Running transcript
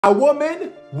A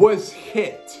woman was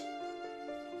hit.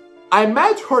 I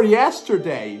met her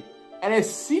yesterday and I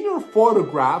seen her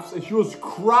photographs and she was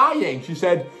crying. She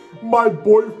said, my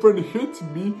boyfriend hit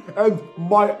me and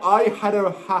my eye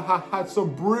had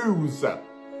some bruise.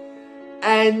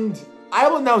 And I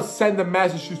will now send a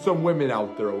message to some women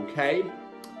out there, okay?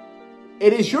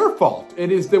 It is your fault.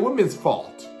 It is the women's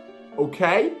fault,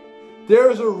 okay?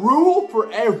 There is a rule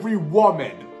for every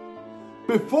woman.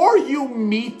 Before you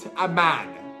meet a man,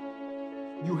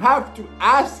 you have to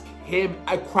ask him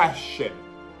a question.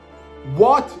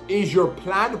 What is your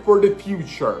plan for the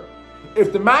future?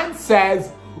 If the man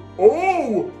says,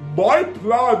 oh, my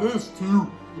plan is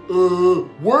to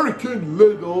work in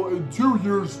little in 2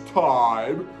 years'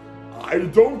 time, I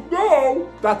don't know,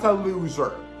 that's a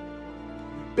loser.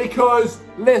 Because,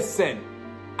 listen,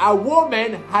 a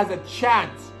woman has a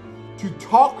chance to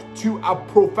talk to a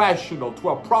professional, to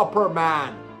a proper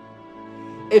man.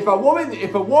 If a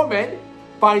woman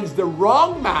finds the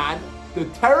wrong man, the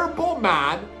terrible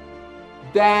man,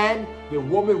 then the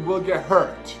woman will get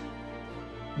hurt.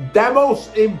 The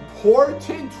most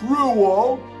important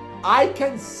rule I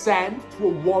can send to a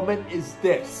woman is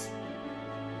this.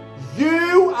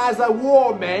 You as a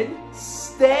woman,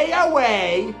 stay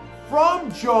away from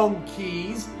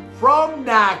junkies, from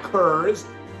knackers,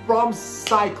 from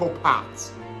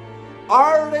psychopaths.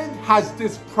 Ireland has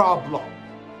this problem.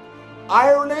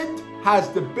 Ireland has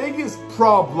the biggest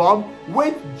problem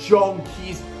with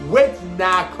junkies, with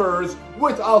knackers,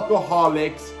 with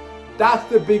alcoholics. That's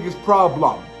the biggest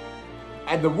problem.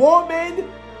 And the woman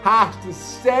has to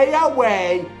stay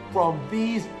away from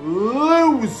these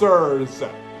losers.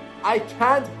 I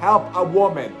can't help a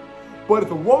woman. But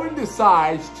if a woman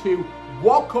decides to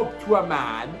walk up to a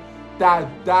man that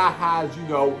has, you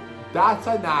know, that's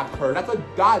a knacker,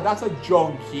 that's a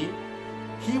junkie,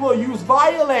 he will use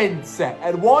violence,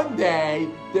 and one day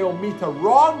they'll meet a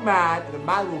wrong man and the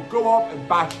man will go up and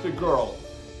bash the girl.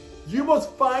 You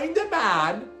must find a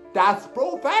man that's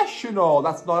professional,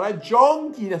 that's not a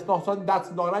junkie, that's not a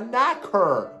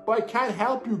knacker. But I can't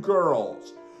help you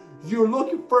girls. You're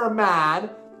looking for a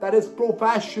man that is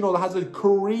professional, that has a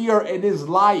career in his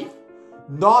life,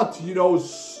 not, you know,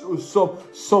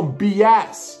 some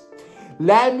BS.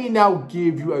 Let me now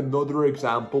give you another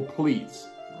example, please.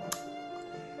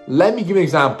 Let me give you an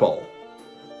example.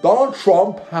 Donald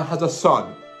Trump has a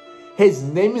son. His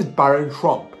name is Barron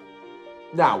Trump.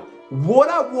 Now, would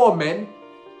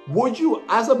you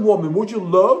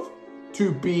love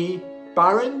to be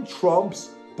Barron Trump's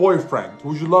boyfriend?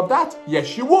 Would you love that?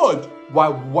 Yes, you would. Why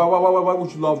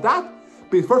would you love that?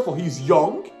 Because first of all, he's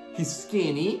young, he's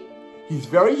skinny, he's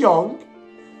very young,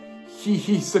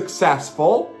 he's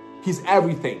successful, he's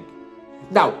everything.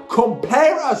 Now,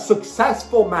 compare a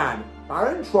successful man,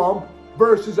 Barron Trump,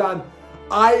 versus an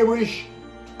Irish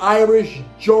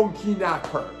junkie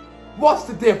knacker. What's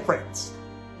the difference?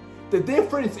 The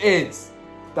difference is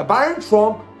that Barron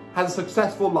Trump has a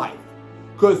successful life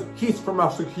because he's from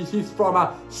a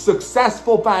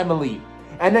successful family.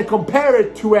 And then compare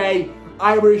it to a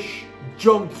Irish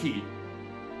junkie.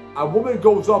 A woman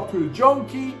goes up to the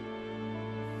junkie,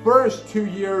 first 2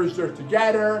 years they're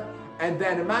together, and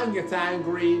then a man gets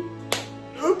angry.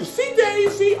 Oopsie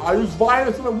daisy, I use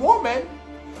violence on a woman.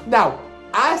 Now,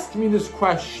 ask me this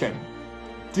question.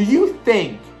 Do you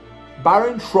think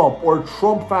Barron Trump or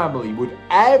Trump family would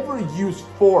ever use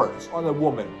force on a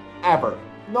woman? Ever?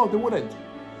 No, they wouldn't.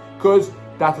 Because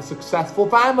that's a successful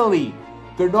family.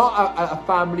 They're not a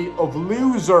family of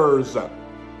losers.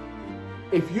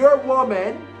 If you're a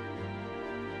woman,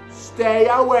 stay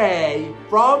away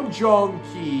from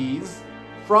junkies,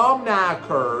 from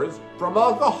knackers, from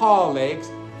alcoholics,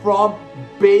 from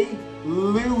big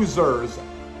losers.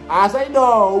 As I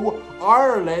know,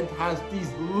 Ireland has these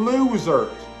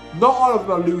losers. Not all of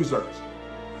them are losers.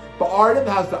 But Ireland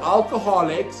has the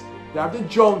alcoholics, they have the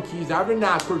junkies, they have the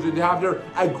knackers, they have their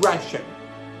aggression.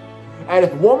 And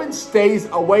if a woman stays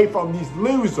away from these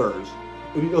losers,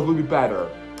 it will be better.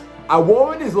 A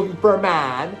woman is looking for a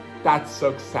man that's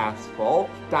successful,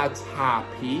 that's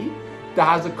happy, that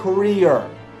has a career.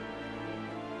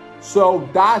 So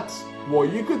that's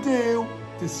what you could do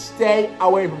to stay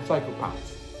away from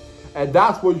psychopaths. And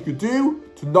that's what you could do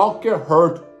to not get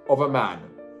hurt of a man.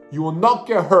 You will not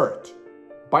get hurt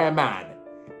by a man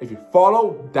if you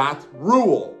follow that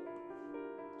rule.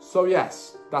 So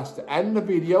yes, that's the end of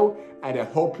the video, and I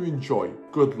hope you enjoy.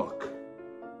 Good luck.